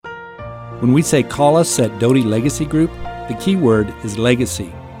When we say call us at Doty Legacy Group, the key word is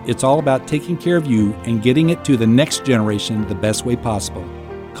legacy. It's all about taking care of you and getting it to the next generation the best way possible.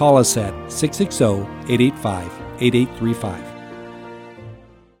 Call us at 660-885-8835.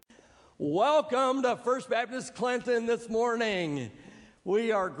 Welcome to First Baptist Clinton this morning.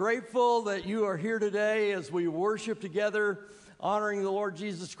 We are grateful that you are here today as we worship together, honoring the Lord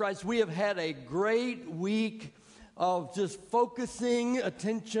Jesus Christ. We have had a great week of just focusing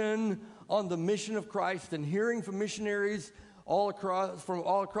attention on the mission of Christ and hearing from missionaries all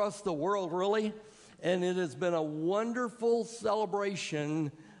across the world, really. And it has been a wonderful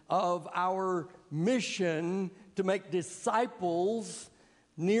celebration of our mission to make disciples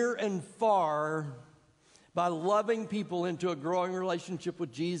near and far by loving people into a growing relationship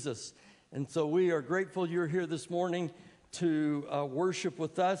with Jesus. And so we are grateful you're here this morning to worship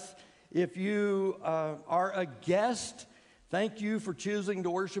with us. If you are a guest, thank you for choosing to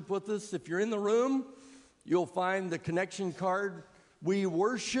worship with us. If you're in the room, you'll find the connection card. We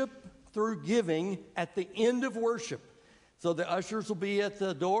worship through giving at the end of worship. So the ushers will be at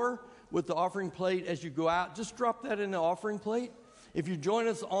the door with the offering plate as you go out. Just drop that in the offering plate. If you join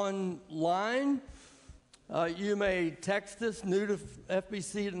us online, you may text us, new to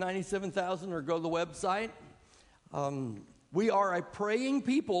FBC to 97,000, or go to the website. We are a praying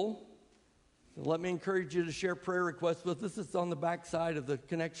people. So let me encourage you to share prayer requests with us. It's on the back side of the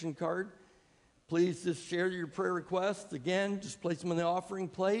connection card. Please just share your prayer requests. Again, just place them in the offering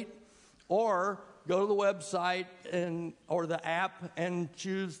plate, or go to the website or the app and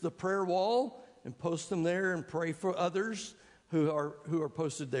choose the prayer wall and post them there and pray for others who are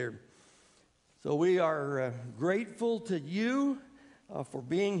posted there. So we are grateful to you for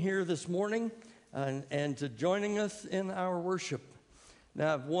being here this morning and to joining us in our worship.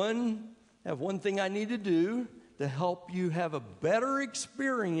 Now, I have one thing I need to do to help you have a better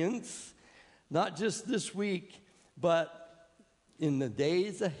experience, not just this week, but in the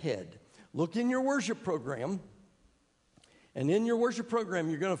days ahead. Look in your worship program, and in your worship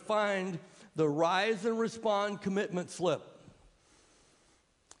program, you're going to find the Rise and Respond commitment slip.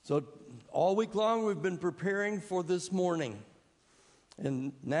 So all week long, we've been preparing for this morning,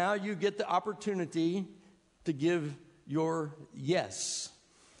 and now you get the opportunity to give your yes.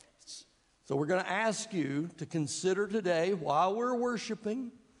 So we're going to ask you to consider today, while we're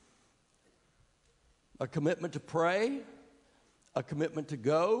worshiping, a commitment to pray, a commitment to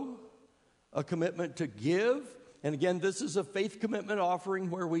go, a commitment to give. And again, this is a faith commitment offering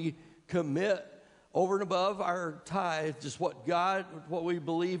where we commit over and above our tithe, just what we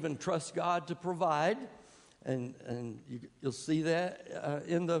believe and trust God to provide. And you'll see that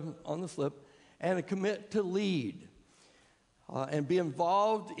on the slip. And a commit to lead and be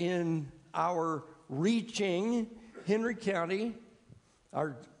involved in our reaching Henry County,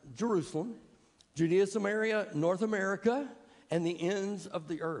 our Jerusalem, Judea, Samaria, North America, and the ends of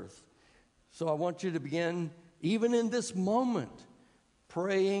the earth. So I want you to begin, even in this moment,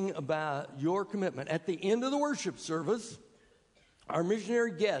 praying about your commitment. At the end of the worship service, our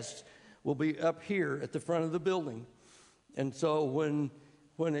missionary guests will be up here at the front of the building. And so when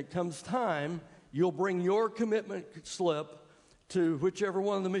it comes time, you'll bring your commitment slip to whichever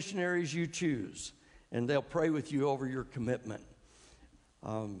one of the missionaries you choose, and they'll pray with you over your commitment.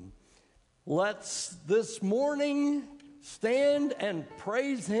 Let's this morning stand and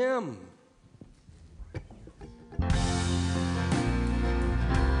praise Him. Hail him,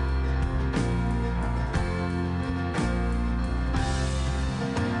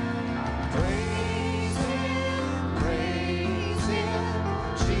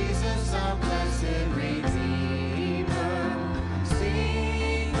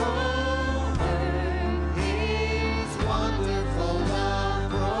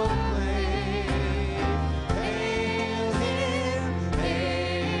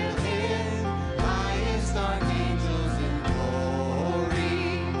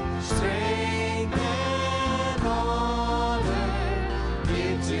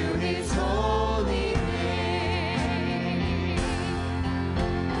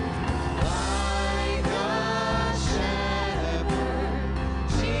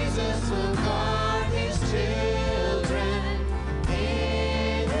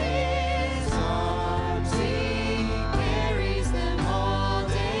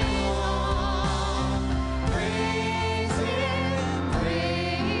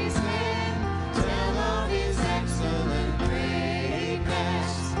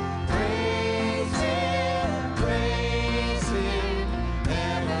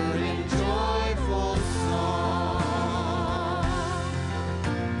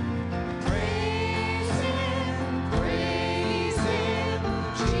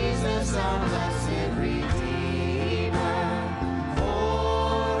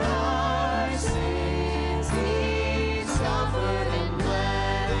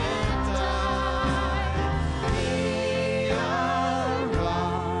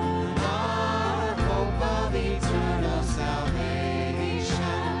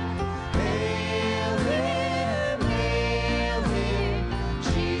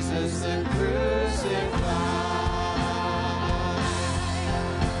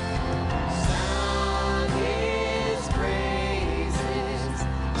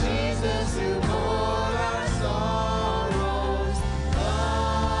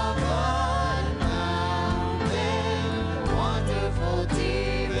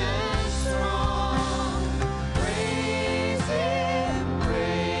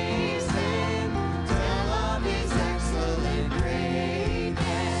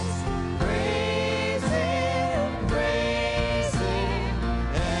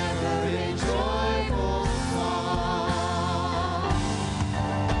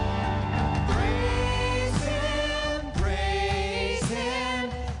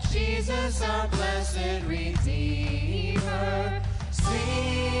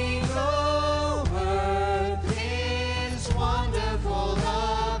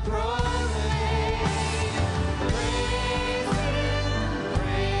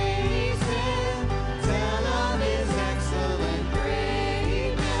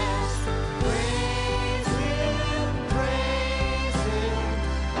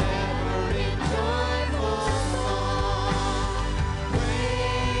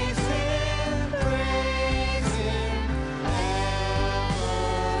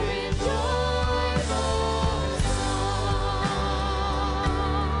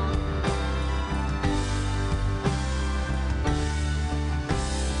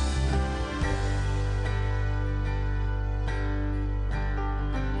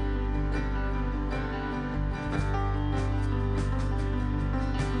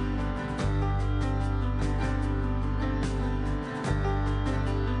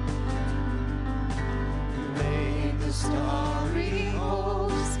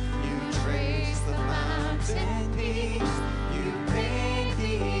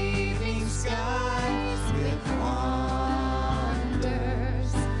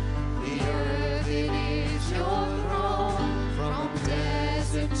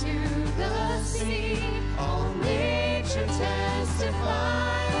 to the sea. All nature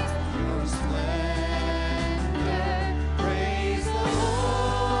testifies your splendor. Praise the Lord.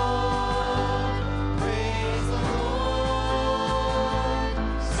 Praise the Lord.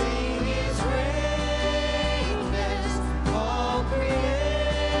 Sing His greatness, all creation.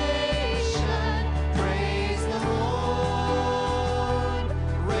 Praise the Lord.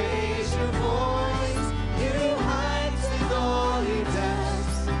 Raise your voice, you heights and all you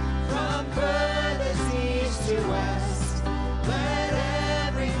depths. From furthest east to west, let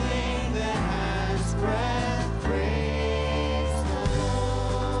everything that has breath praise the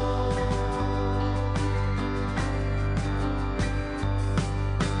Lord.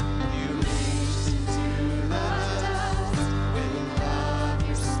 You reached into the dust, with love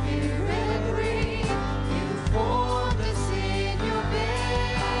your spirit breathed. You formed us in your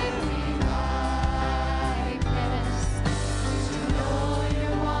very likeness. To know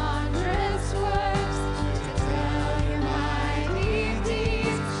your wondrous works, to tell your mighty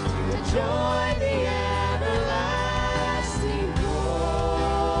deeds, to join the everlasting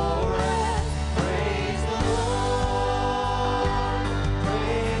chorus. Praise the Lord,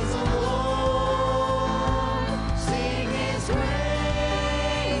 praise the Lord. Sing His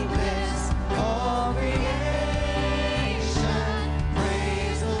greatness, all creation.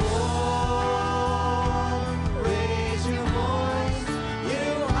 Praise the Lord. Raise your voice, you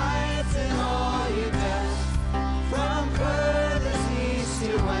heights and all you depths. From furthest east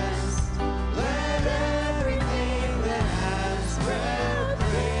to west, let everything that has breath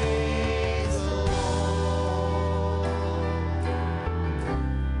praise the Lord.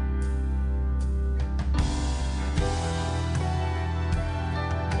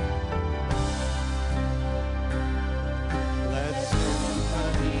 Let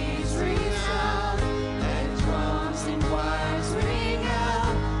symphonies resound, let drums and choirs ring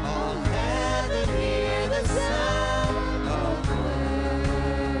out. All heaven hear the sound of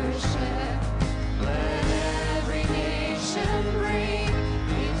worship. Let every nation bring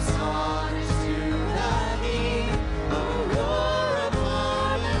its honors to the King. A roar of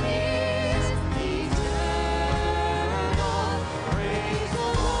harmonies eternal. Praise the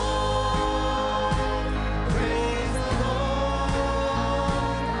Lord, praise the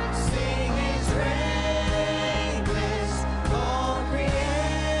Lord. Sing His greatness, all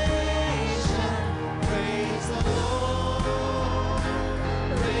creation. Praise the Lord.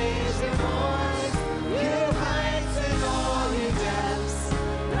 Raise your voice, you heights and all you depths.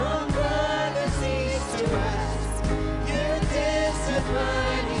 From furthest east to west, you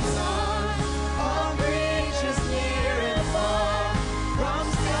discipline your song. All creatures near and far, from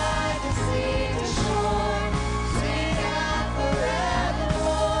sky to sea to shore, sing out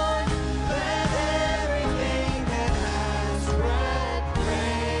forevermore. Let everything that has breath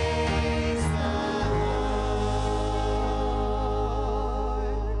praise the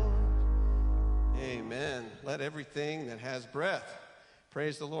Lord. Amen. Let everything that has breath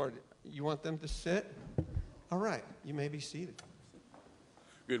praise the Lord. You want them to sit? All right, you may be seated.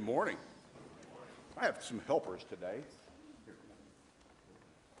 Good morning. I have some helpers today.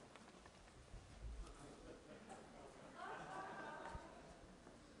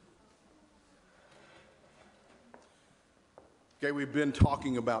 Okay, we've been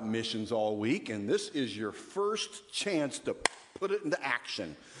talking about missions all week, and this is your first chance to put it into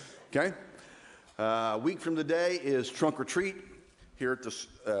action. Okay? A week from today is trunk or treat here at the,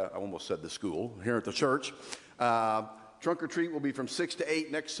 I almost said the school, here at the church. Trunk or treat will be from 6 to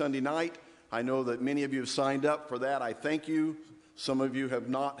 8 next Sunday night. I know that many of you have signed up for that. I thank you. Some of you have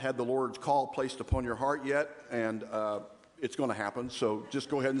not had the Lord's call placed upon your heart yet, and it's going to happen. So just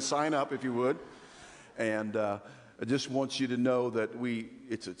go ahead and sign up if you would. And I just want you to know that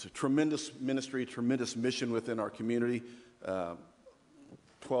it's a tremendous ministry, tremendous mission within our community.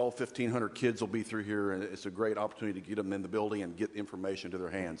 1,500 kids will be through here, and it's a great opportunity to get them in the building and get information to their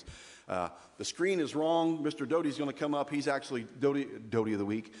hands. The screen is wrong. Mr. Doty's going to come up. He's actually Doty of the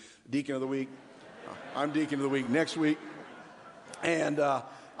week, Deacon of the week. I'm Deacon of the week next week. And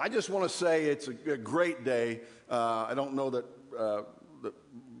I just want to say it's a great day. I don't know that the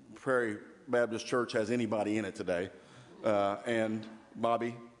Prairie Baptist Church has anybody in it today. And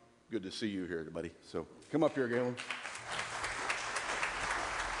Bobby, good to see you here, buddy. So come up here, Galen.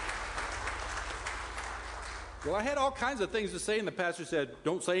 Well, I had all kinds of things to say, and the pastor said,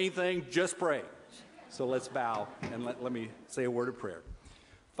 don't say anything, just pray. So let's bow, and let me say a word of prayer.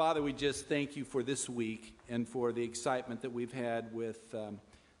 Father, we just thank you for this week and for the excitement that we've had with the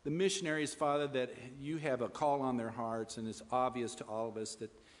missionaries, Father, that you have a call on their hearts, and it's obvious to all of us that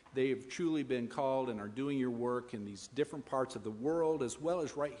They have truly been called and are doing your work in these different parts of the world as well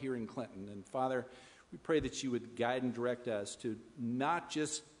as right here in Clinton. And Father, we pray that you would guide and direct us to not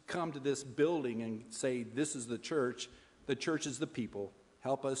just come to this building and say, this is the church is the people.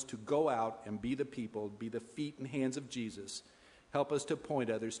 Help us to go out and be the people, be the feet and hands of Jesus. Help us to point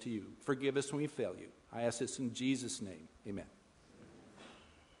others to you. Forgive us when we fail you. I ask this in Jesus' name. Amen.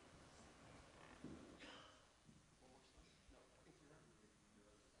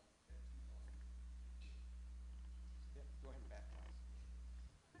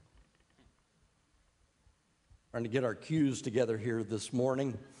 Trying to get our cues together here this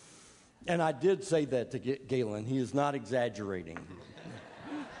morning. And I did say that to Galen. He is not exaggerating.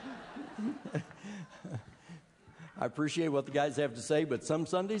 I appreciate what the guys have to say, but some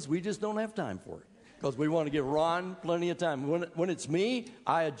Sundays we just don't have time for it because we want to give Ron plenty of time. When it's me,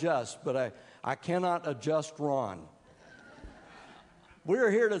 I adjust, but I cannot adjust Ron.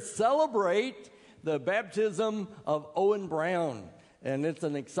 We're here to celebrate the baptism of Owen Brown. And it's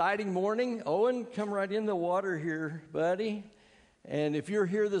an exciting morning. Owen, come right in the water here, buddy. And if you're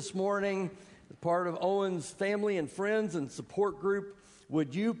here this morning, part of Owen's family and friends and support group,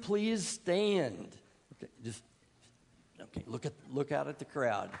 would you please stand? Okay, look out at the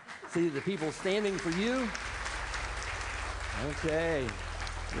crowd. See the people standing for you? Okay.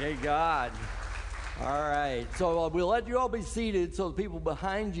 Yay, God. All right. So we'll let you all be seated so the people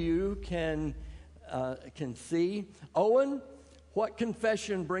behind you can see. Owen, what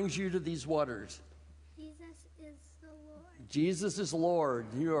confession brings you to these waters? Jesus is the Lord. Jesus is Lord.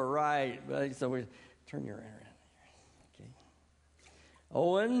 You are right. So we turn your around here. Okay.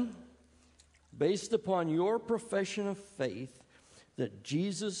 Owen, based upon your profession of faith that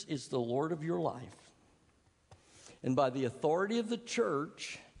Jesus is the Lord of your life, and by the authority of the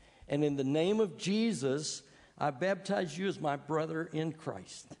church and in the name of Jesus, I baptize you as my brother in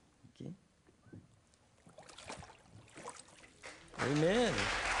Christ. Okay. Amen.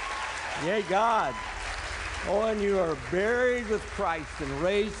 Yay, God. Owen, you are buried with Christ and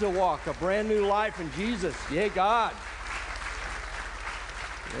raised to walk a brand new life in Jesus. Yay, God.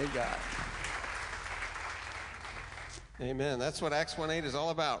 Yay, God. Amen. That's what Acts 1:8 is all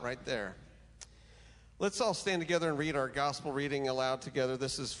about right there. Let's all stand together and read our gospel reading aloud together.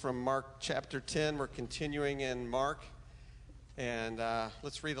 This is from Mark chapter 10. We're continuing in Mark. And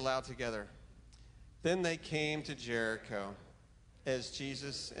let's read aloud together. Then they came to Jericho as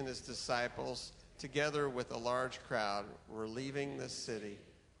Jesus and his disciples, together with a large crowd, were leaving the city.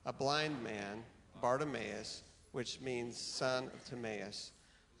 A blind man, Bartimaeus, which means son of Timaeus,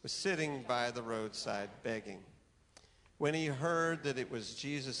 was sitting by the roadside begging. When he heard that it was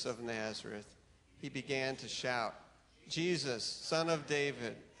Jesus of Nazareth, he began to shout, "Jesus, Son of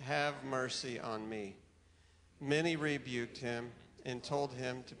David, have mercy on me." Many rebuked him and told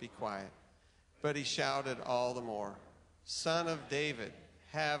him to be quiet, but he shouted all the more, "Son of David,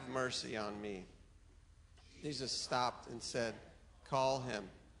 have mercy on me." Jesus stopped and said, "Call him."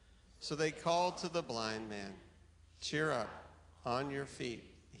 So they called to the blind man, "Cheer up, on your feet,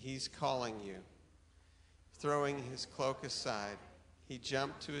 he's calling you." Throwing his cloak aside, he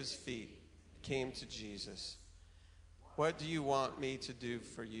jumped to his feet, came to Jesus. "What do you want me to do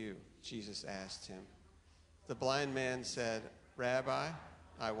for you?" Jesus asked him. The blind man said, "Rabbi,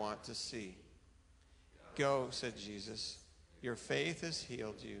 I want to see." "Go," said Jesus, "your faith has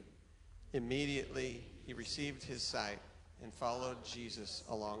healed you." Immediately he received his sight and followed Jesus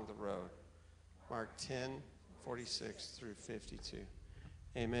along the road. Mark 10:46 through 52.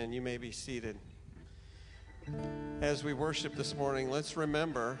 Amen. You may be seated. As we worship this morning, let's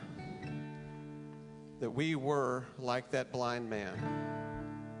remember that we were like that blind man,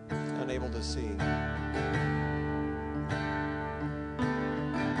 unable to see.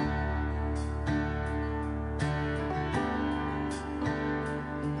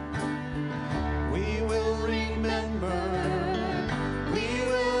 We will remember, we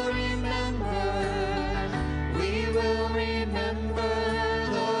will remember, we will remember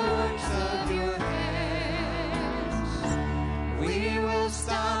the works of your hands. We will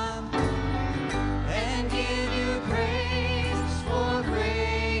stop and give you praise, for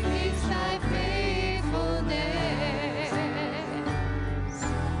great is thy faithfulness.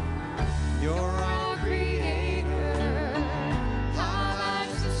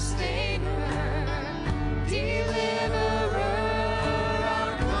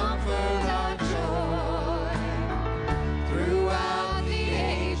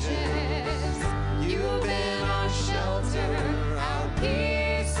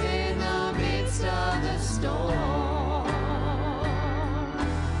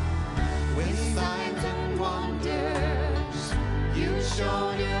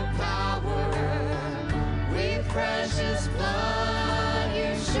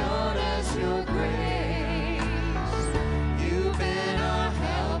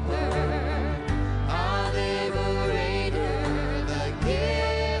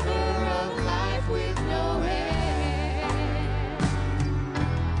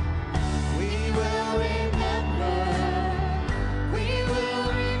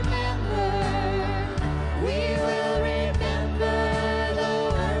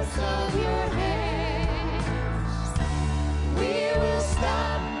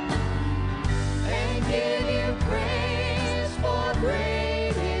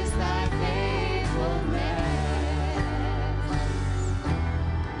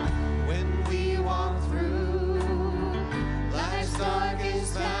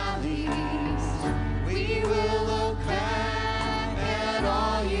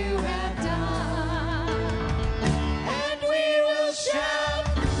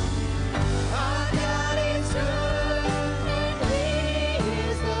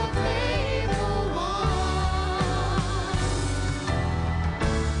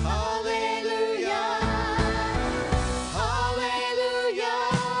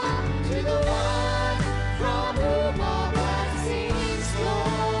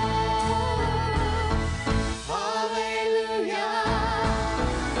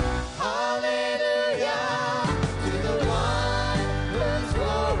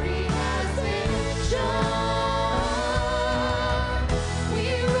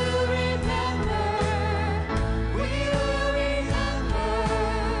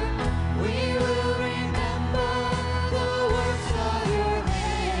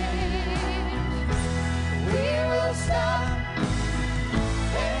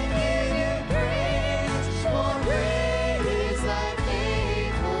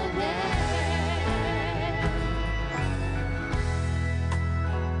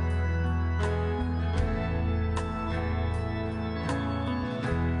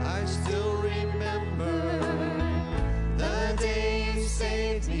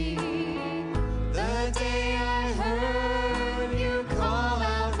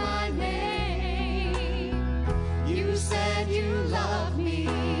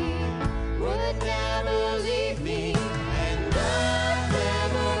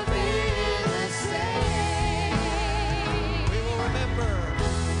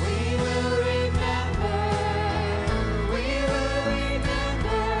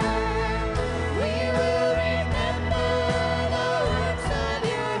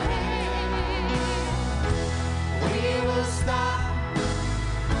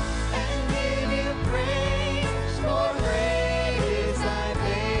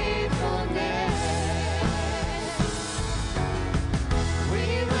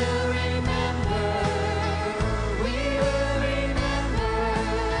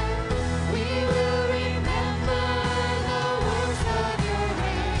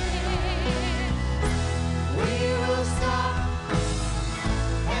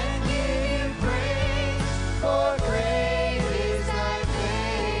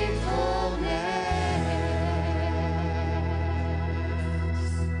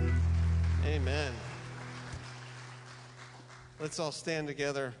 Let's all stand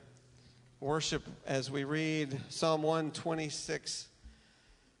together, worship as we read Psalm 126.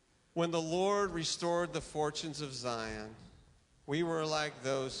 When the Lord restored the fortunes of Zion, we were like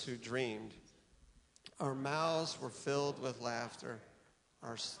those who dreamed. Our mouths were filled with laughter,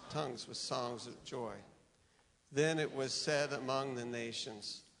 our tongues with songs of joy. Then it was said among the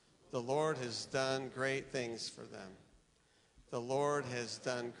nations, the Lord has done great things for them. The Lord has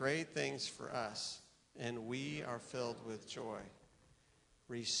done great things for us, and we are filled with joy.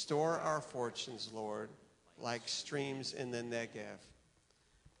 Restore our fortunes, Lord, like streams in the Negev.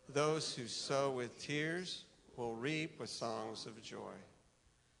 Those who sow with tears will reap with songs of joy.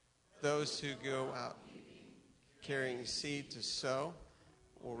 Those who go out carrying seed to sow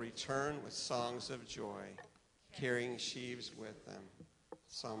will return with songs of joy, carrying sheaves with them.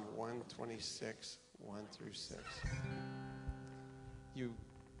 Psalm 126, 1 through 6.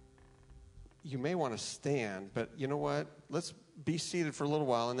 You may want to stand, but you know what? Let's be seated for a little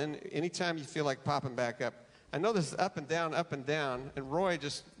while, and then anytime you feel like popping back up. I know this is up and down, and Roy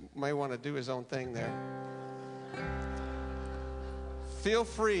just might want to do his own thing there. Feel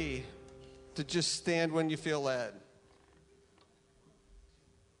free to just stand when you feel led.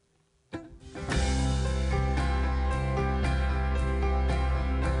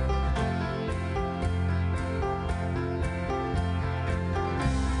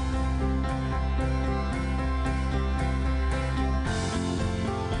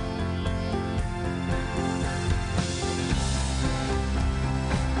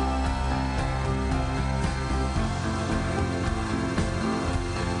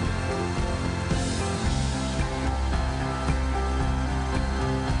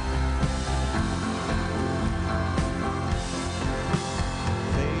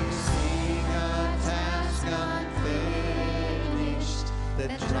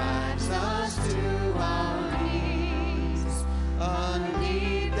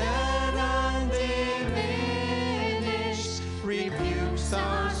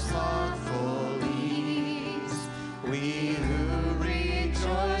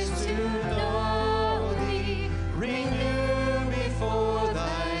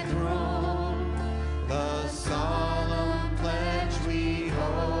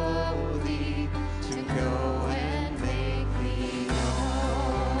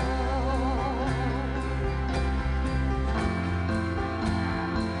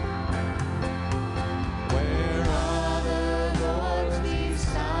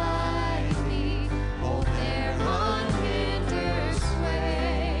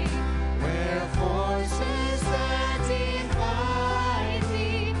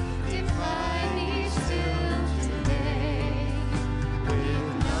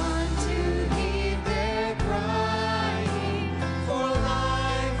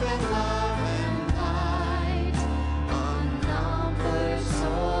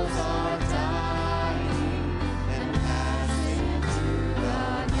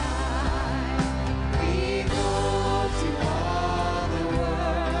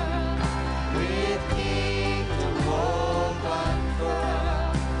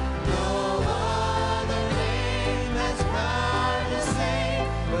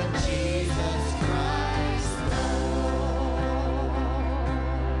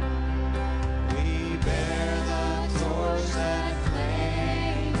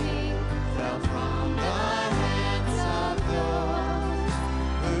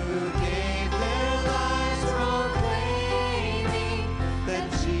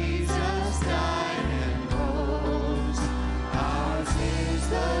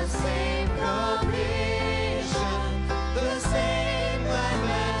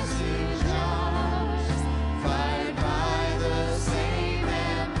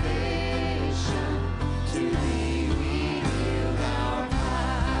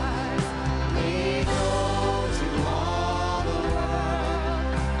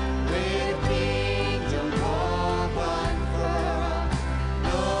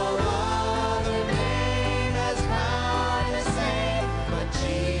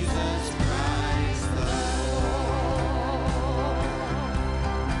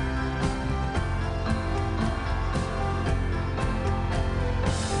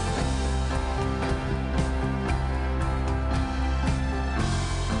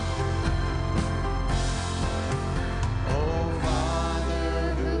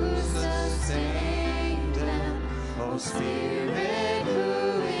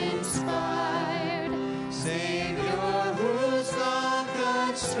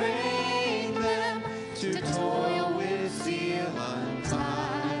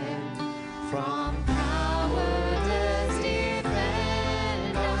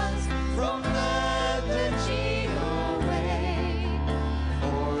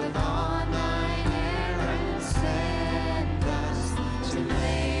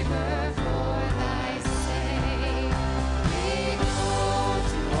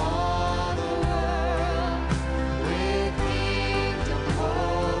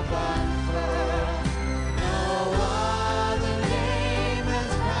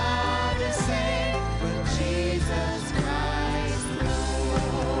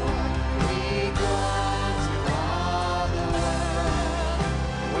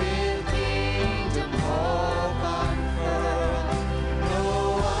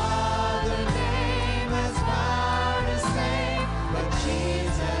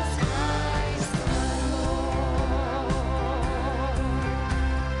 Jesus Christ the Lord.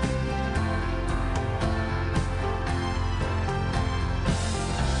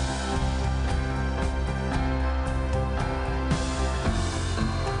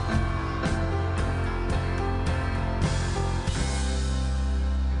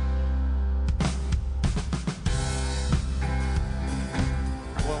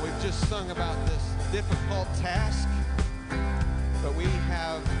 Well, we've just sung about this difficult task, but we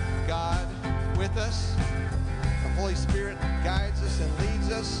have God with us. The Holy Spirit guides us and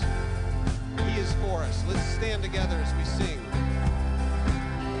leads us. He is for us. Let's stand together as we sing.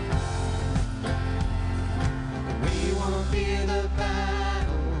 We won't fear the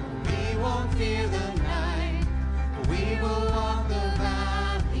battle, we won't fear the night. We will walk the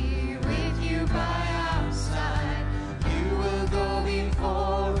valley with you by our side. You will go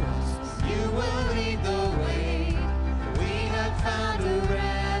before us, you will lead the way. We have found a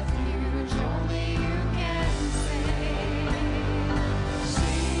refuge only you can save.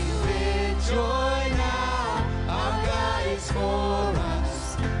 Sing with joy now, our God is for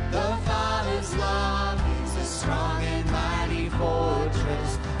us. The Father's love is a strong and mighty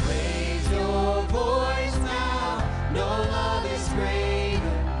fortress. Raise your voice now, no love is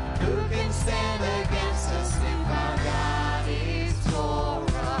greater. Who can stand against us if our God is for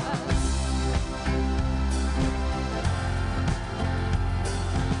us?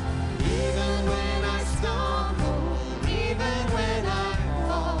 Even when I stumble, even when I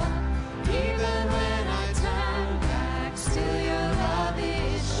fall, even when I turn back, still your love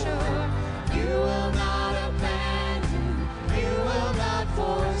is sure. You will not abandon, you will not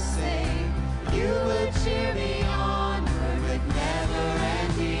forsake. You will cheer me onward with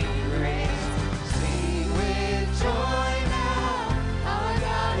never-ending grace. Sing with joy now, our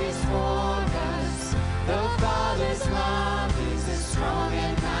God is for us. The Father's love is a strong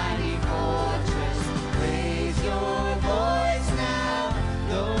and mighty fortress. Raise your voice now,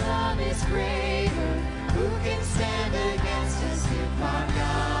 no love is greater. Who can stand against us if our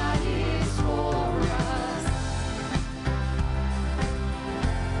God is for us?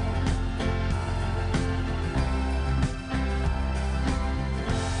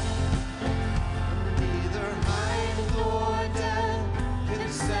 Neither height nor depth can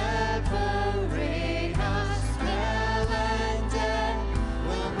separate us. Hell and death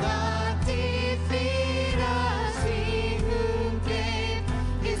will not defeat us. He who gave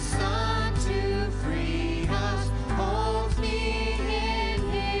his Son to free us holds me in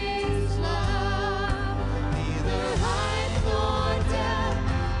his love. Neither height nor depth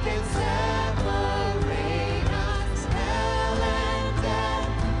can separate us. Hell and death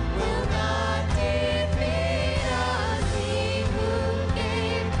will not defeat us. He who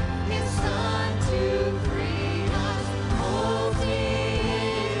gave his Son to free us holds me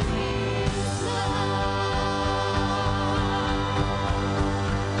in his love.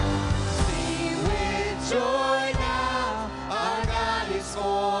 Sing with joy now, our God is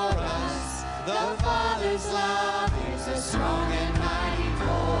for us. The Father's love is a strong and mighty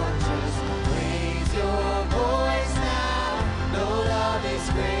fortress. Raise your voice now, no love is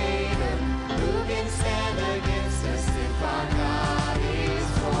greater. Who can stand against us if our God is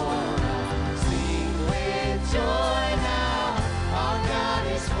for us? Sing with joy now, our God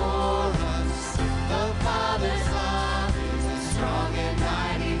is for us. The Father's love is a strong and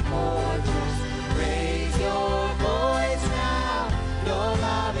mighty fortress. Raise your voice now, no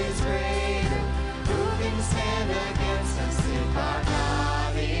love is greater. Who can stand against us if our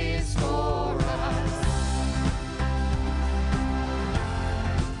God is for us?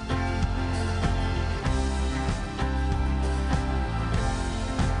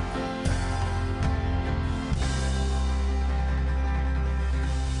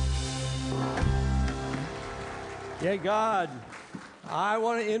 Yeah, God, I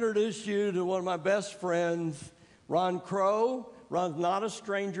want to introduce you to one of my best friends, Ron Crow. Ron's not a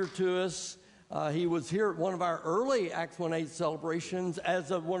stranger to us. He was here at one of our early Acts 1-8 celebrations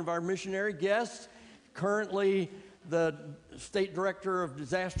as one of our missionary guests, currently the State Director of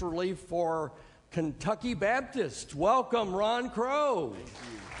Disaster Relief for Kentucky Baptist. Welcome, Ron Crow.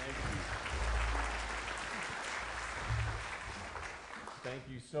 Thank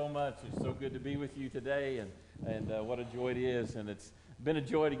you so much. It's so good to be with you today, and what a joy it is. And it's been a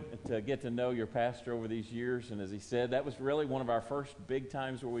joy to get to know your pastor over these years. And as he said, that was really one of our first big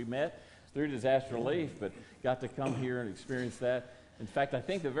times where we met through Disaster Relief, but got to come here and experience that. In fact, I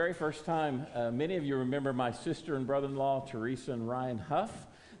think the very first time, many of you remember my sister and brother-in-law, Teresa and Ryan Huff.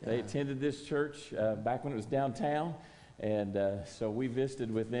 They attended this church back when it was downtown. And so we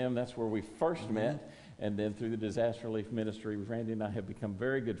visited with them. That's where we first met. and then through the disaster relief ministry, Randy and I have become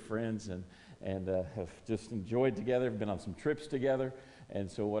very good friends and have just enjoyed together, been on some trips together, and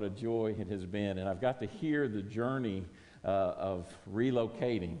so what a joy it has been. And I've got to hear the journey of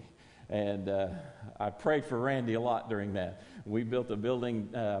relocating. And I prayed for Randy a lot during that. We built a building.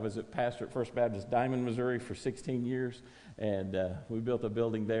 I was a pastor at First Baptist Diamond, Missouri for 16 years, and we built a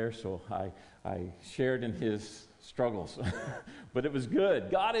building there, so I shared in his struggles. But it was good.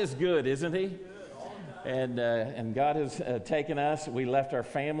 God is good, isn't he? And God has taken us. We left our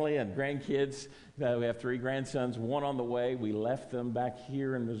family and grandkids. We have 3 grandsons, 1 on the way. We left them back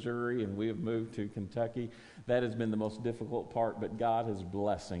here in Missouri, and we have moved to Kentucky. That has been the most difficult part, but God is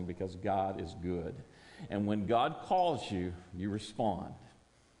blessing because God is good. And when God calls you, you respond.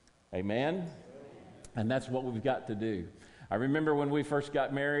 Amen? And that's what we've got to do. I remember when we first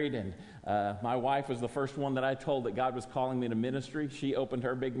got married, and my wife was the first one that I told that God was calling me to ministry. She opened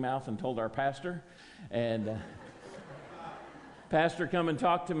her big mouth and told our pastor. And pastor come and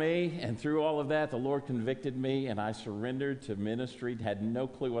talk to me, and through all of that, the Lord convicted me, and I surrendered to ministry. Had no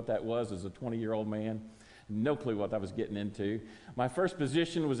clue what that was as a 20-year-old man. No clue what I was getting into. My first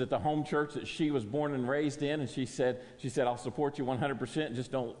position was at the home church that she was born and raised in, and she said, I'll support you 100%,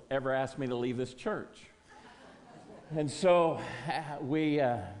 just don't ever ask me to leave this church. And so we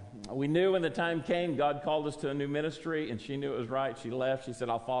knew when the time came, God called us to a new ministry, and she knew it was right. She left. She said,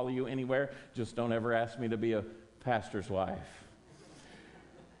 I'll follow you anywhere, just don't ever ask me to be a pastor's wife.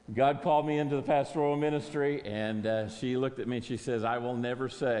 God called me into the pastoral ministry, and she looked at me and she says, I will never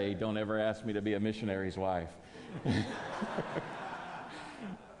say, don't ever ask me to be a missionary's wife.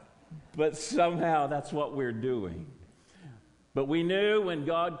 But somehow that's what we're doing. But we knew when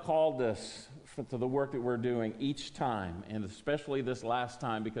God called us to the work that we're doing each time, and especially this last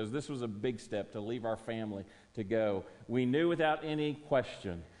time, because this was a big step to leave our family to go, we knew without any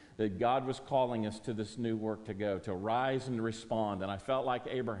question that God was calling us to this new work to go, to rise and respond. And I felt like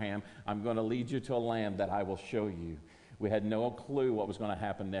Abraham, I'm going to lead you to a land that I will show you. We had no clue what was going to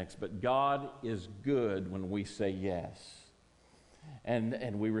happen next, but God is good when we say yes.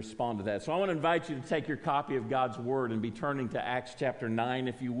 And we respond to that. So I want to invite you to take your copy of God's Word and be turning to Acts chapter 9,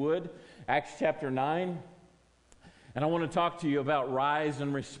 if you would. Acts chapter 9. And I want to talk to you about rise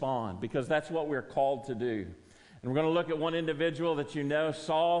and respond, because that's what we're called to do. And we're going to look at one individual that you know,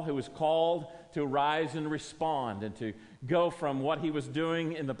 Saul, who was called to rise and respond and to go from what he was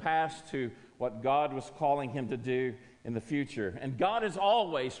doing in the past to what God was calling him to do in the future. And God is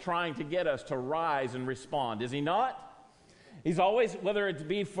always trying to get us to rise and respond, is he not? He's always, whether it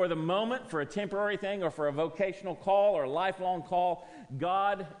be for the moment, for a temporary thing, or for a vocational call or a lifelong call,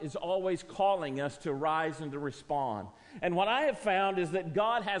 God is always calling us to rise and to respond. And what I have found is that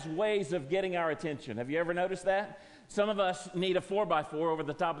God has ways of getting our attention. Have you ever noticed that? Some of us need a 4x4 over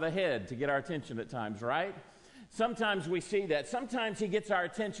the top of the head to get our attention at times, right? Sometimes we see that. Sometimes he gets our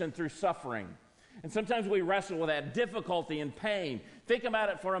attention through suffering. And sometimes we wrestle with that difficulty and pain. Think about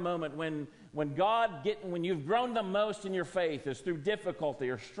it for a moment. When you've grown the most in your faith is through difficulty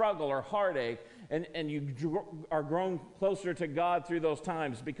or struggle or heartache, and you are grown closer to God through those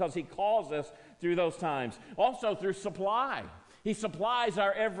times because he calls us through those times. Also through supply. He supplies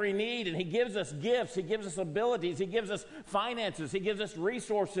our every need, and he gives us gifts. He gives us abilities. He gives us finances. He gives us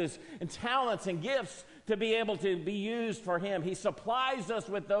resources and talents and gifts to be able to be used for him. He supplies us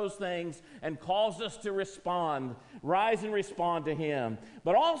with those things and calls us to respond, rise and respond to him.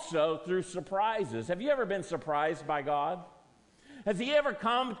 But also through surprises. Have you ever been surprised by God? Has he ever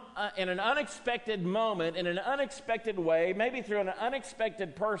come in an unexpected moment, in an unexpected way, maybe through an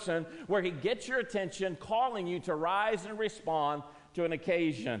unexpected person, where he gets your attention, calling you to rise and respond to an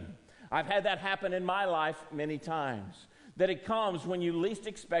occasion? I've had that happen in my life many times, that it comes when you least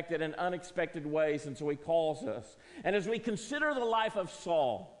expect it in unexpected ways, and so he calls us. And as we consider the life of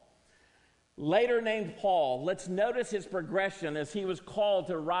Saul, later named Paul, let's notice his progression as he was called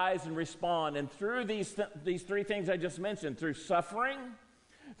to rise and respond. And through these 3 things I just mentioned, through suffering,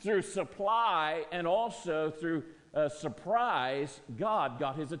 through supply, and also through surprise, God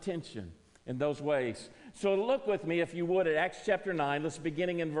got his attention in those ways. So look with me, if you would, at Acts chapter 9. Let's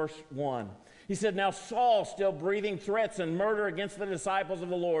beginning in verse 1. He said, Now Saul, still breathing threats and murder against the disciples of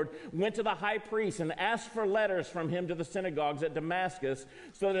the Lord, went to the high priest and asked for letters from him to the synagogues at Damascus,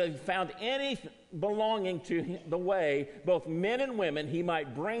 so that if he found any belonging to the way, both men and women, he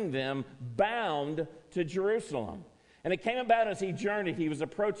might bring them bound to Jerusalem. And it came about as he journeyed, he was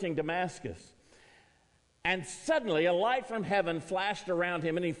approaching Damascus. And suddenly a light from heaven flashed around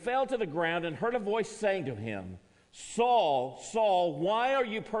him, and he fell to the ground and heard a voice saying to him, Saul, Saul, why are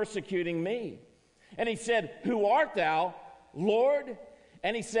you persecuting me? And he said, Who art thou, Lord?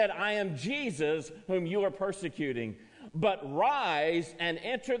 And he said, I am Jesus whom you are persecuting. But rise and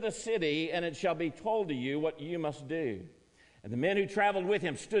enter the city, and it shall be told to you what you must do. And the men who traveled with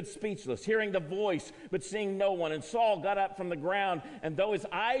him stood speechless, hearing the voice, but seeing no one. And Saul got up from the ground, and though his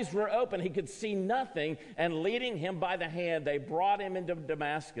eyes were open, he could see nothing. And leading him by the hand, they brought him into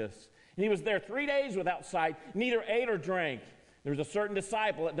Damascus. And he was there 3 days without sight, neither ate or drank. There was a certain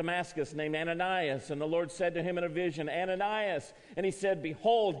disciple at Damascus named Ananias, and the Lord said to him in a vision, Ananias. And he said,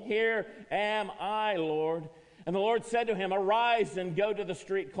 Behold, here am I, Lord. And the Lord said to him, Arise and go to the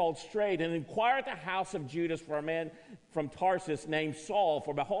street called Straight, and inquire at the house of Judas for a man from Tarsus named Saul,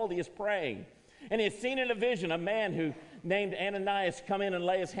 for behold, he is praying. And he had seen in a vision a man who named Ananias come in and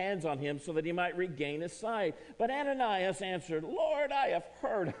lay his hands on him so that he might regain his sight. But Ananias answered, Lord, I have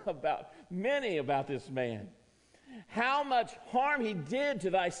heard many about this man, how much harm he did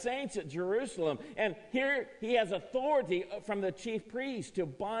to thy saints at Jerusalem. And here he has authority from the chief priest to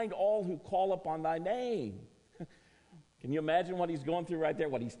bind all who call upon thy name. Can you imagine what he's going through right there,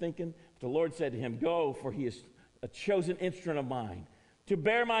 what he's thinking? But the Lord said to him, Go, for he is a chosen instrument of mine, to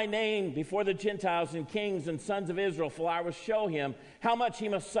bear my name before the Gentiles and kings and sons of Israel, for I will show him how much he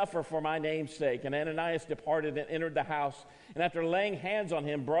must suffer for my name's sake. And Ananias departed and entered the house. And after laying hands on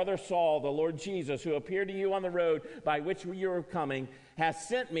him, brother Saul, the Lord Jesus, who appeared to you on the road by which you are coming, has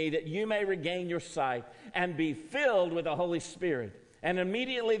sent me that you may regain your sight and be filled with the Holy Spirit. And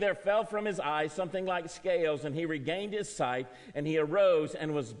immediately there fell from his eyes something like scales, and he regained his sight, and he arose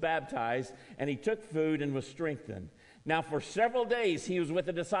and was baptized, and he took food and was strengthened. Now for several days he was with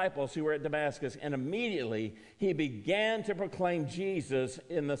the disciples who were at Damascus, and immediately he began to proclaim Jesus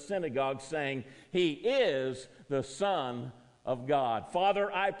in the synagogue, saying, He is the Son of God.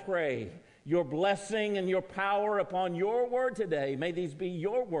 Father, I pray your blessing and your power upon your word today. May these be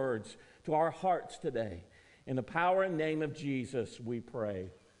your words to our hearts today. In the power and name of Jesus, we pray.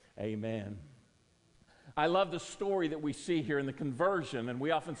 Amen. I love the story that we see here in the conversion, and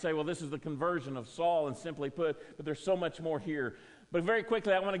we often say, well, this is the conversion of Saul, and simply put, but there's so much more here. But very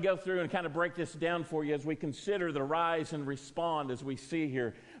quickly, I want to go through and kind of break this down for you as we consider the rise and respond as we see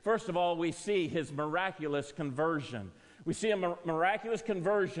here. First of all, we see his miraculous conversion. We see a miraculous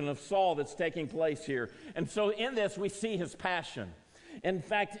conversion of Saul that's taking place here. And so in this, we see his passion. In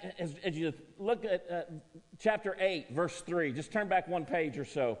fact, as you look at chapter 8, verse 3, just turn back one page or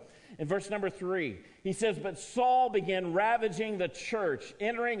so. In verse number 3, he says, But Saul began ravaging the church,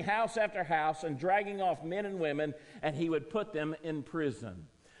 entering house after house and dragging off men and women, and he would put them in prison.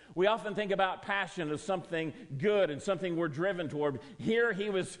 We often think about passion as something good and something we're driven toward. Here he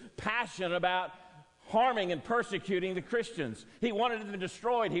was passionate about harming and persecuting the Christians. He wanted them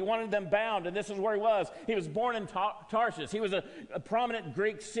destroyed. He wanted them bound, and this is where he was. He was born in Tarsus. He was a prominent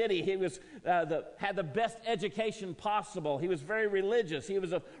Greek city. He was had the best education possible. He was very religious. He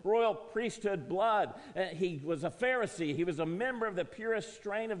was of royal priesthood blood. He was a Pharisee. He was a member of the purest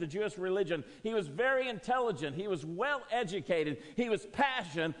strain of the Jewish religion. He was very intelligent. He was well educated. He was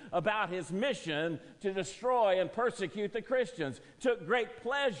passionate about his mission to destroy and persecute the Christians. Took great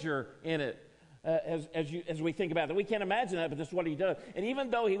pleasure in it. As we think about it. We can't imagine that, but this is what he does. And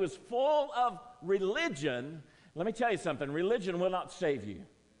even though he was full of religion, let me tell you something, religion will not save you.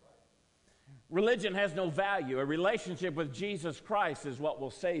 Religion has no value. A relationship with Jesus Christ is what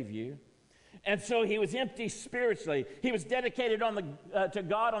will save you. And so he was empty spiritually. He was dedicated to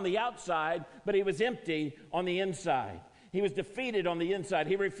God on the outside, but he was empty on the inside. He was defeated on the inside.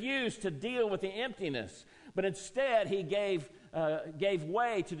 He refused to deal with the emptiness, but instead he gave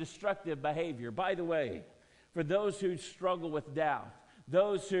way to destructive behavior. By the way, for those who struggle with doubt,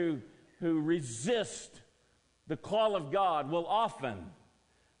 those who resist the call of God will often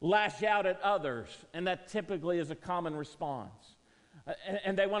lash out at others, and that typically is a common response.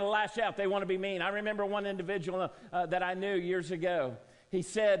 And they want to lash out. They want to be mean. I remember one individual that I knew years ago. He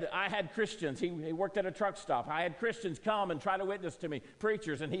said, I had Christians. He worked at a truck stop. I had Christians come and try to witness to me,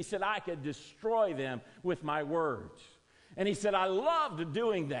 preachers, and he said, I could destroy them with my words. And he said, I loved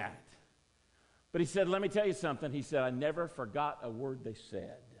doing that. But he said, let me tell you something. He said, I never forgot a word they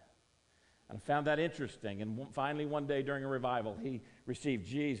said. And I found that interesting. And finally, one day during a revival, he received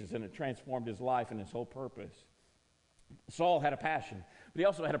Jesus, and it transformed his life and his whole purpose. Saul had a passion, but he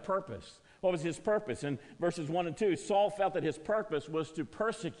also had a purpose. What was his purpose? In verses 1 and 2, Saul felt that his purpose was to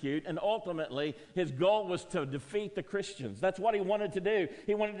persecute, and ultimately his goal was to defeat the Christians. That's what he wanted to do.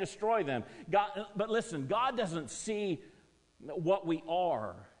 He wanted to destroy them. But listen, God doesn't see what we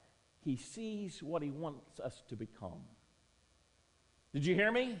are. He sees what he wants us to become. Did you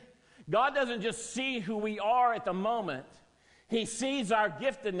hear me? God doesn't just see who we are at the moment. He sees our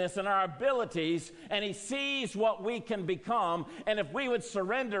giftedness and our abilities, and he sees what we can become. And if we would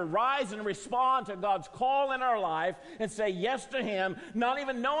surrender, rise and respond to God's call in our life and say yes to him, not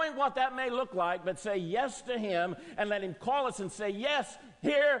even knowing what that may look like, but say yes to him and let him call us and say, yes,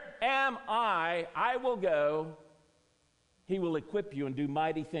 here am I will go. He will equip you and do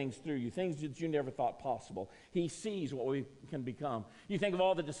mighty things through you, things that you never thought possible. He sees what we can become. You think of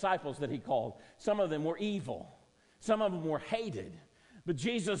all the disciples that he called. Some of them were evil. Some of them were hated. But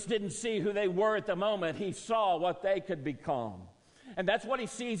Jesus didn't see who they were at the moment. He saw what they could become. And that's what he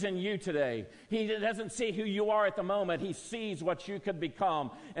sees in you today. He doesn't see who you are at the moment. He sees what you could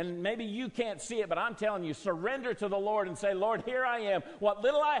become. And maybe you can't see it, but I'm telling you, surrender to the Lord and say, Lord, here I am. What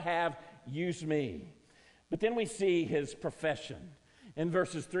little I have, use me. But then we see his profession. In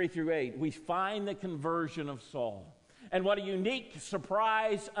verses 3 through 8, we find the conversion of Saul. And what a unique,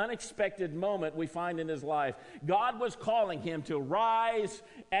 surprise, unexpected moment we find in his life. God was calling him to rise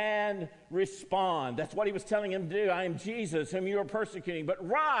and respond. That's what he was telling him to do. I am Jesus, whom you are persecuting. But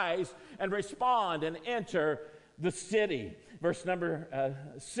rise and respond and enter the city. Verse number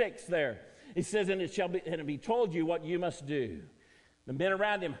 6 there. He says, and it shall be told you what you must do. The men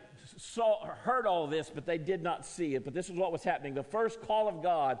around him heard all this, but they did not see it. But this is what was happening. The first call of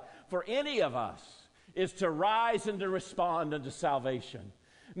God for any of us is to rise and to respond unto salvation.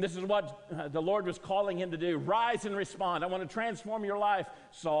 And this is what the Lord was calling him to do. Rise and respond. I want to transform your life,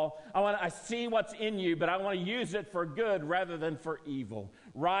 Saul. I see what's in you, but I want to use it for good rather than for evil.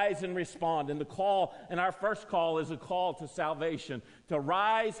 Rise and respond. And the call, and our first call is a call to salvation, to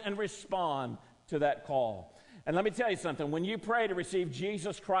rise and respond to that call. And let me tell you something. When you pray to receive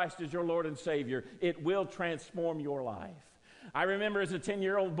Jesus Christ as your Lord and Savior, it will transform your life. I remember as a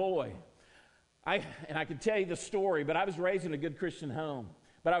 10-year-old boy, I can tell you the story, but I was raised in a good Christian home,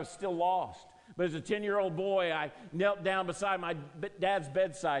 but I was still lost. But as a 10-year-old boy, I knelt down beside my dad's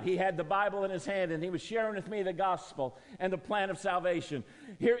bedside. He had the Bible in his hand, and he was sharing with me the gospel and the plan of salvation.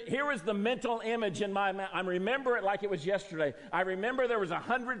 Here was the mental image in my mind. I remember it like it was yesterday. I remember there was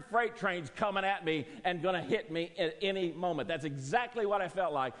 100 freight trains coming at me and going to hit me at any moment. That's exactly what I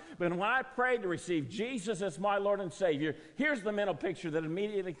felt like. But when I prayed to receive Jesus as my Lord and Savior, here's the mental picture that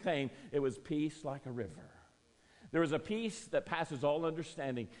immediately came. It was peace like a river. There is a peace that passes all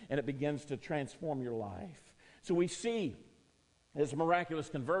understanding, and it begins to transform your life. So we see his miraculous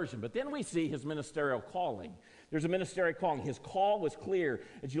conversion, but then we see his ministerial calling. There's a ministerial calling. His call was clear.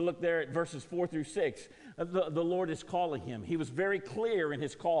 As you look there at verses 4 through 6, the Lord is calling him. He was very clear in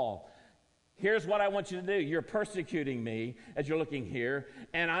his call. Here's what I want you to do. You're persecuting me, as you're looking here,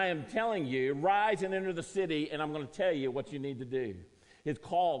 and I am telling you, rise and enter the city, and I'm going to tell you what you need to do. His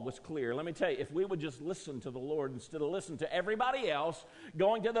call was clear. Let me tell you, if we would just listen to the Lord instead of listen to everybody else,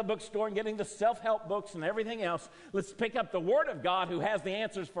 going to the bookstore and getting the self-help books and everything else, let's pick up the Word of God who has the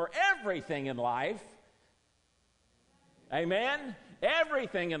answers for everything in life. Amen?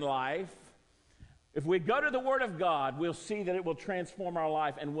 Everything in life. If we go to the Word of God, we'll see that it will transform our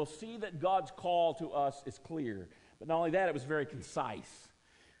life, and we'll see that God's call to us is clear. But not only that, it was very concise.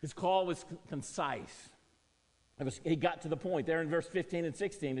 His call was concise. He got to the point there in verse 15 and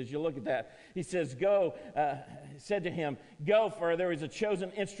 16 as you look at that. He says, said to him, go, for there is a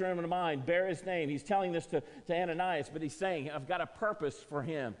chosen instrument of mine, bear his name. He's telling this to Ananias, but he's saying, I've got a purpose for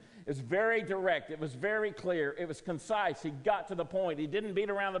him. It was very direct. It was very clear. It was concise. He got to the point. He didn't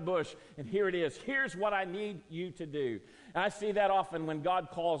beat around the bush. And here it is. Here's what I need you to do. And I see that often when God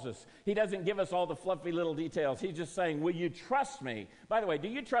calls us. He doesn't give us all the fluffy little details. He's just saying, will you trust me? By the way, do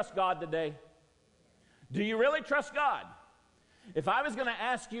you trust God today? Do you really trust God? If I was going to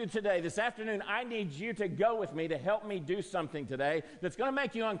ask you today, this afternoon, I need you to go with me to help me do something today that's going to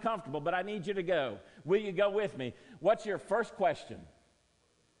make you uncomfortable, but I need you to go. Will you go with me? What's your first question?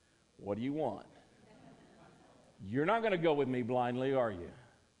 What do you want? You're not going to go with me blindly, are you?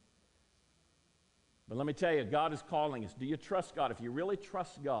 But let me tell you, God is calling us. Do you trust God? If you really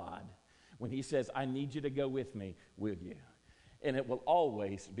trust God, when he says, I need you to go with me, will you? And it will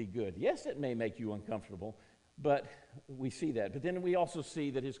always be good. Yes, it may make you uncomfortable, but we see that. But then we also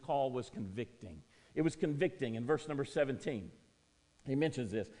see that his call was convicting. It was convicting in verse number 17. He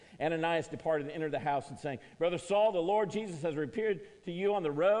mentions this. Ananias departed and entered the house and saying, Brother Saul, the Lord Jesus has appeared to you on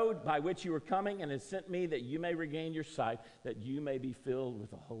the road by which you were coming and has sent me that you may regain your sight, that you may be filled with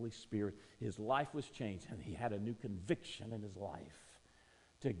the Holy Spirit. His life was changed, and he had a new conviction in his life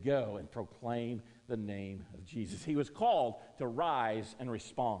to go and proclaim the name of Jesus. He was called to rise and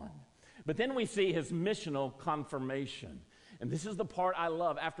respond. But then we see his missional confirmation. And this is the part I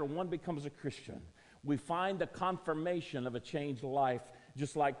love. After one becomes a Christian, we find the confirmation of a changed life,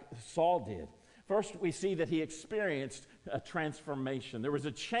 just like Saul did. First, we see that he experienced a transformation. There was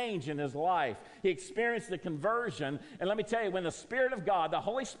a change in his life. He experienced a conversion. And let me tell you, when the Spirit of God, the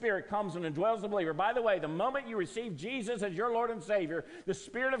Holy Spirit, comes and indwells the believer, by the way, the moment you receive Jesus as your Lord and Savior, the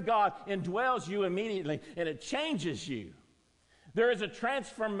Spirit of God indwells you immediately, and it changes you. There is a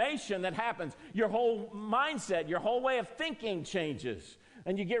transformation that happens. Your whole mindset, your whole way of thinking changes,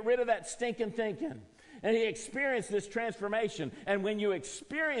 and you get rid of that stinking thinking. And he experienced this transformation. And when you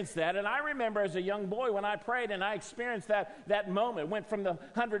experience that, and I remember as a young boy when I prayed and I experienced that moment, went from the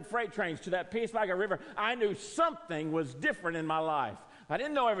 100 freight trains to that peace like a river, I knew something was different in my life. I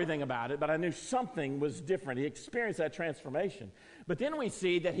didn't know everything about it, but I knew something was different. He experienced that transformation. But then we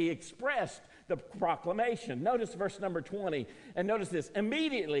see that he expressed the proclamation. Notice verse number 20, and notice this.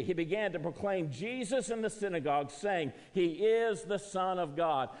 Immediately he began to proclaim Jesus in the synagogue, saying, He is the Son of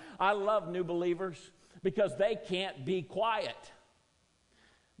God. I love new believers because they can't be quiet.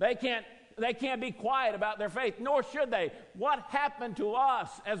 They can't be quiet about their faith, nor should they. What happened to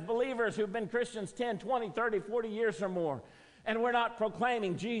us as believers who've been Christians 10, 20, 30, 40 years or more, and we're not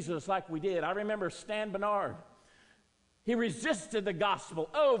proclaiming Jesus like we did? I remember Stan Bernard. He resisted the gospel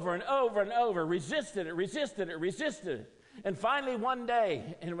over and over and over, resisted it. And finally one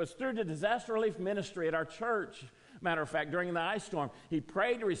day, and it was through the disaster relief ministry at our church, matter of fact, during the ice storm, he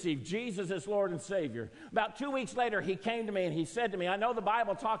prayed to receive Jesus as Lord and Savior. About 2 weeks later, he came to me and he said to me, I know the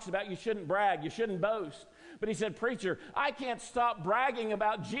Bible talks about you shouldn't brag, you shouldn't boast. But he said, preacher, I can't stop bragging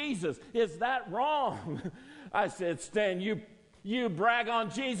about Jesus. Is that wrong? I said, Stan, you brag on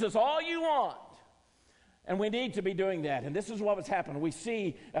Jesus all you want. And we need to be doing that. And this is what was happening. We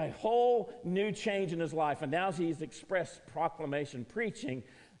see a whole new change in his life. And now he's expressed proclamation, preaching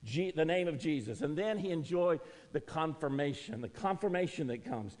the name of Jesus. And then he enjoyed the confirmation that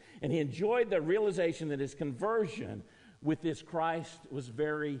comes. And he enjoyed the realization that his conversion with this Christ was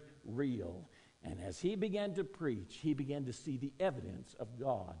very real. And as he began to preach, he began to see the evidence of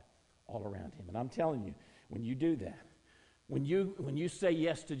God all around him. And I'm telling you, when you do that, when you say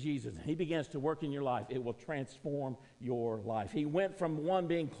yes to Jesus and he begins to work in your life, it will transform your life. He went from one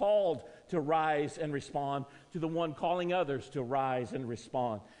being called to rise and respond to the one calling others to rise and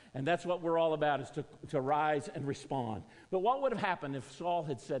respond. And that's what we're all about, is to rise and respond. But what would have happened if Saul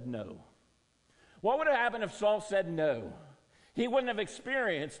had said no? What would have happened if Saul said no? He wouldn't have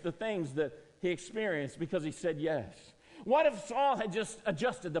experienced the things that he experienced because he said yes. What if Saul had just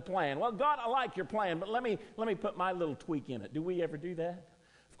adjusted the plan? Well, God, I like your plan, but let me put my little tweak in it. Do we ever do that?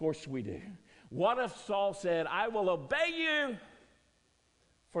 Of course we do. What if Saul said, I will obey you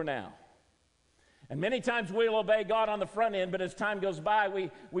for now? And many times we'll obey God on the front end, but as time goes by,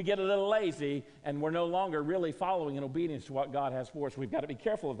 we get a little lazy, and we're no longer really following in obedience to what God has for us. We've got to be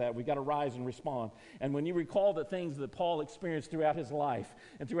careful of that. We've got to rise and respond. And when you recall the things that Paul experienced throughout his life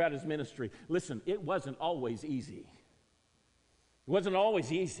and throughout his ministry, listen, it wasn't always easy. It wasn't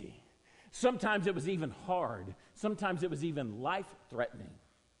always easy. Sometimes it was even hard. Sometimes it was even life-threatening.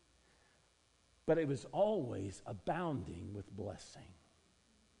 But it was always abounding with blessing.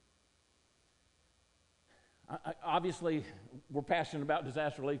 Obviously, we're passionate about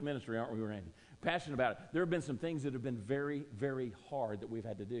disaster relief ministry, aren't we, Randy? Passionate about it. There have been some things that have been very, very hard that we've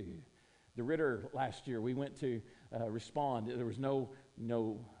had to do. The Ritter last year, we went to respond. There was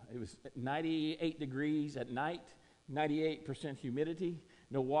it was 98 degrees at night. 98% humidity,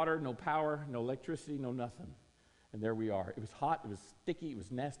 no water, no power, no electricity, no nothing. And there we are. It was hot, it was sticky, it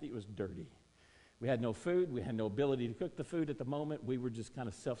was nasty, it was dirty. We had no food, we had no ability to cook the food at the moment. We were just kind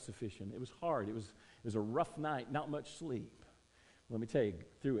of self-sufficient. It was hard, it was a rough night, not much sleep. Let me tell you,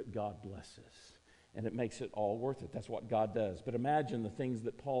 through it, God blesses. And it makes it all worth it. That's what God does. But imagine the things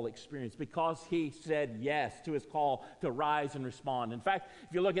that Paul experienced because he said yes to his call to rise and respond. In fact,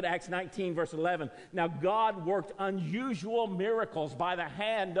 if you look at Acts 19, verse 11, now God worked unusual miracles by the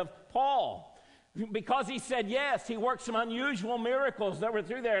hand of Paul. Because he said yes, he worked some unusual miracles that were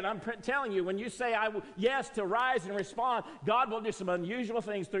through there. And I'm telling you, when you say yes to rise and respond, God will do some unusual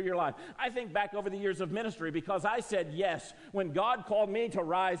things through your life. I think back over the years of ministry because I said yes when God called me to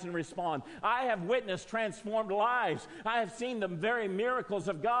rise and respond. I have witnessed transformed lives. I have seen the very miracles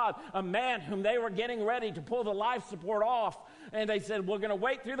of God. A man whom they were getting ready to pull the life support off, and they said, we're going to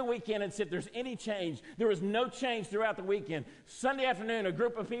wait through the weekend and see if there's any change. There was no change throughout the weekend. Sunday afternoon, a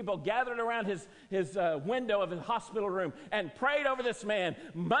group of people gathered around his window of his hospital room and prayed over this man.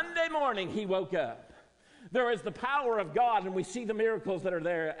 Monday morning, he woke up. There is the power of God, and we see the miracles that are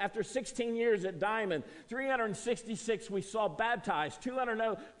there. After 16 years at Diamond, 366 we saw baptized,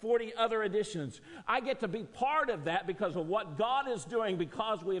 240 other additions. I get to be part of that because of what God is doing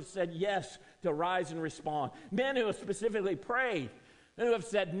because we have said yes to rise and respond. Men who have specifically prayed who have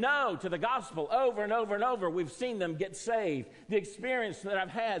said no to the gospel over and over and over. We've seen them get saved. The experience that I've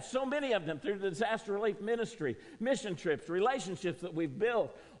had, so many of them through the disaster relief ministry, mission trips, relationships that we've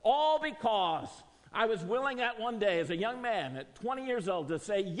built, all because I was willing that one day as a young man at 20 years old to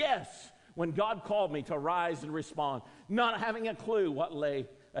say yes when God called me to rise and respond, not having a clue what lay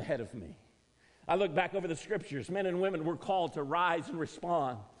ahead of me. I look back over the scriptures. Men and women were called to rise and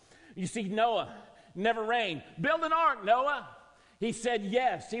respond. You see, Noah, never rained. Build an ark, Noah. He said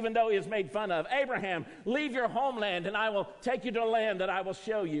yes, even though he was made fun of. Abraham, leave your homeland and I will take you to a land that I will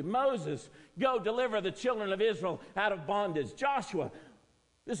show you. Moses, go deliver the children of Israel out of bondage. Joshua,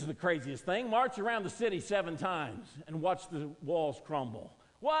 this is the craziest thing, march around the city 7 times and watch the walls crumble.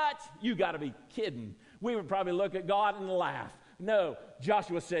 What? You got to be kidding. We would probably look at God and laugh. No,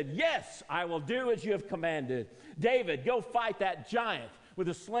 Joshua said, yes, I will do as you have commanded. David, go fight that giant with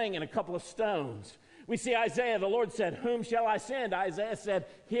a sling and a couple of stones. We see Isaiah, the Lord said, whom shall I send? Isaiah said,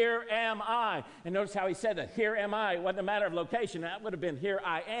 here am I. And notice how he said that, here am I. It wasn't a matter of location. That would have been, here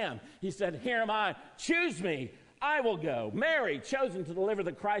I am. He said, here am I. Choose me. I will go. Mary, chosen to deliver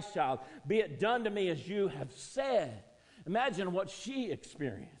the Christ child. Be it done to me as you have said. Imagine what she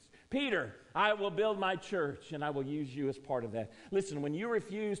experienced. Peter, I will build my church, and I will use you as part of that. Listen, when you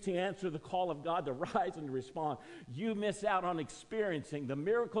refuse to answer the call of God to rise and to respond, you miss out on experiencing the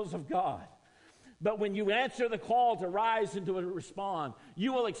miracles of God. But when you answer the call to rise and to respond,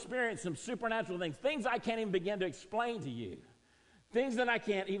 you will experience some supernatural things I can't even begin to explain to you, things that I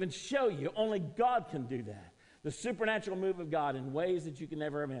can't even show you. Only God can do that. The supernatural move of God in ways that you can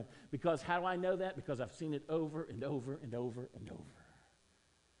never imagine. Because how do I know that? Because I've seen it over and over and over and over.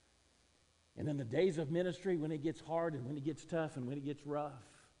 And in the days of ministry, when it gets hard and when it gets tough and when it gets rough,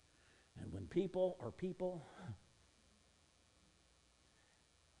 and when people are people,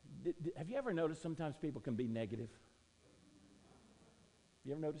 have you ever noticed sometimes people can be negative?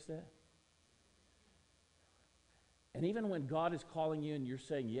 You ever noticed that? And even when God is calling you and you're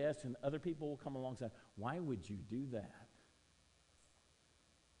saying yes, and other people will come alongside, why would you do that?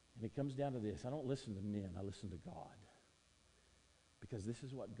 And it comes down to this. I don't listen to men, I listen to God. Because this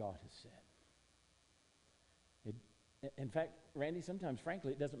is what God has said. In fact, Randy, sometimes,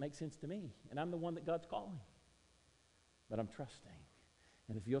 frankly, it doesn't make sense to me. And I'm the one that God's calling. But I'm trusting.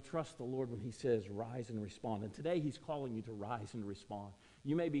 And if you'll trust the Lord when he says, rise and respond. And today he's calling you to rise and respond.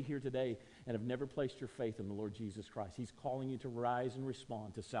 You may be here today and have never placed your faith in the Lord Jesus Christ. He's calling you to rise and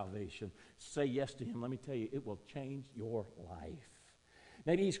respond to salvation. Say yes to him. Let me tell you, it will change your life.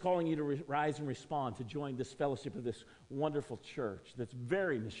 Maybe he's calling you to rise and respond, to join this fellowship of this wonderful church that's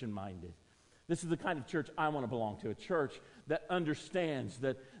very mission-minded. This is the kind of church I want to belong to, a church that understands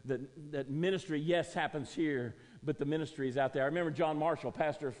that ministry, yes, happens here, but the ministry is out there. I remember John Marshall,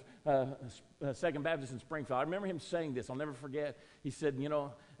 pastor of Second Baptist in Springfield. I remember him saying this. I'll never forget. He said,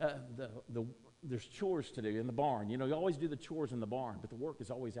 there's chores to do in the barn. You always do the chores in the barn, but the work is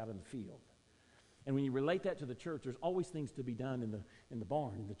always out in the field. And when you relate that to the church, there's always things to be done in the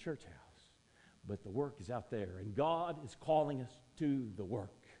barn, in the church house. But the work is out there, and God is calling us to the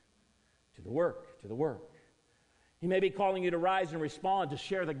work. To the work, to the work. He may be calling you to rise and respond, to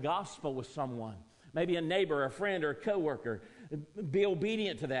share the gospel with someone. Maybe a neighbor, a friend, or a coworker. Be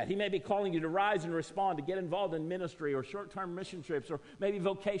obedient to that. He may be calling you to rise and respond, to get involved in ministry or short-term mission trips or maybe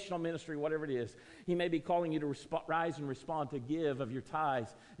vocational ministry, whatever it is. He may be calling you to rise and respond, to give of your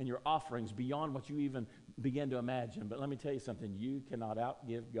tithes and your offerings beyond what you even begin to imagine. But let me tell you something. You cannot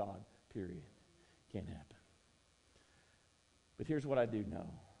outgive God, period. Can't happen. But here's what I do know.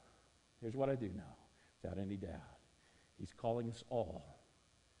 Here's what I do know, without any doubt. He's calling us all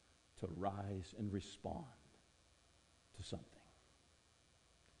to rise and respond to something.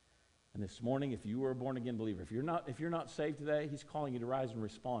 And this morning, if you were a born-again believer, if you're not saved today, he's calling you to rise and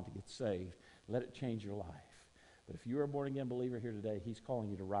respond, to get saved. Let it change your life. But if you're a born-again believer here today, he's calling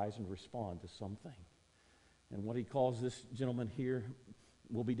you to rise and respond to something. And what he calls this gentleman here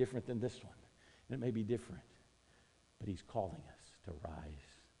will be different than this one. And it may be different, but he's calling us to rise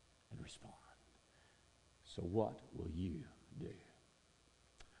and respond. So what will you do?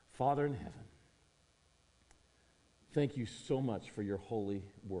 Father in heaven, thank you so much for your holy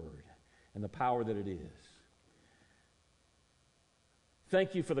word and the power that it is.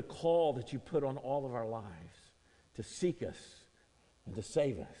 Thank you for the call that you put on all of our lives to seek us and to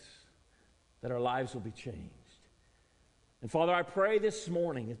save us, that our lives will be changed. And Father, I pray this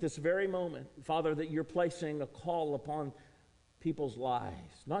morning, at this very moment, Father, that you're placing a call upon people's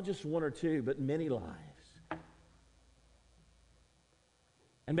lives, not just one or two, but many lives.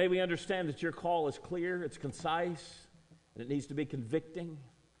 And may we understand that your call is clear, it's concise, and it needs to be convicting.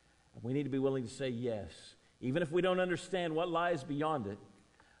 And we need to be willing to say yes, Even if we don't understand what lies beyond it,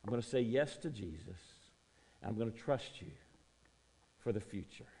 I'm going to say yes to Jesus. I'm going to trust you for the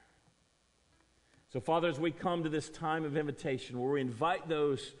future. So, Father, as we come to this time of invitation where we invite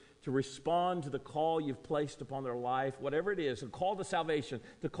those to respond to the call you've placed upon their life, whatever it is, the call to salvation,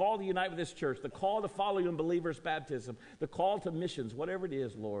 the call to unite with this church, the call to follow you in believers' baptism, the call to missions, whatever it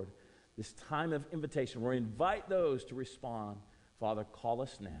is, Lord, this time of invitation, where we invite those to respond. Father, call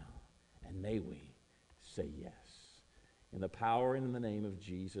us now, and may we say yes. In the power and in the name of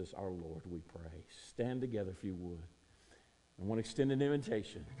Jesus, our Lord, we pray. Stand together if you would. I want to extend an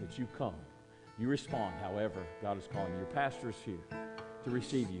invitation that you come. You respond however God is calling you. Your pastor is here to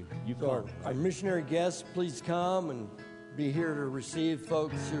receive you. You come. Our missionary guests, please come and be here to receive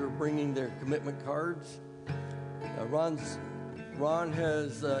folks who are bringing their commitment cards. Ron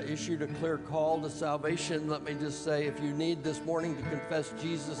has issued a clear call to salvation. Let me just say, if you need this morning to confess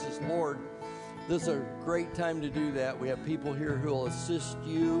Jesus as Lord, this is a great time to do that. We have people here who will assist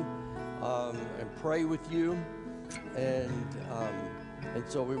you and pray with you. And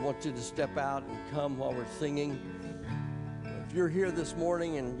so we want you to step out and come while we're singing. If you're here this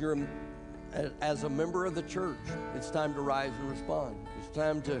morning and you're as a member of the church, it's time to rise and respond. It's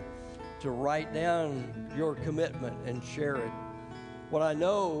time to write down your commitment and share it. What I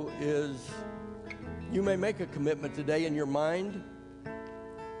know is you may make a commitment today in your mind,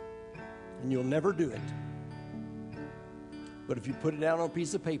 and you'll never do it. But if you put it down on a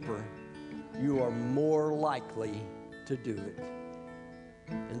piece of paper, you are more likely to do it.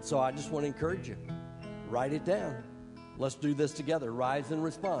 And so I just want to encourage you. Write it down. Let's do this together. Rise and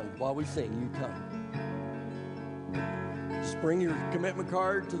respond. While we sing, you come. Just bring your commitment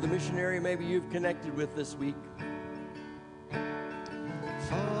card to the missionary maybe you've connected with this week.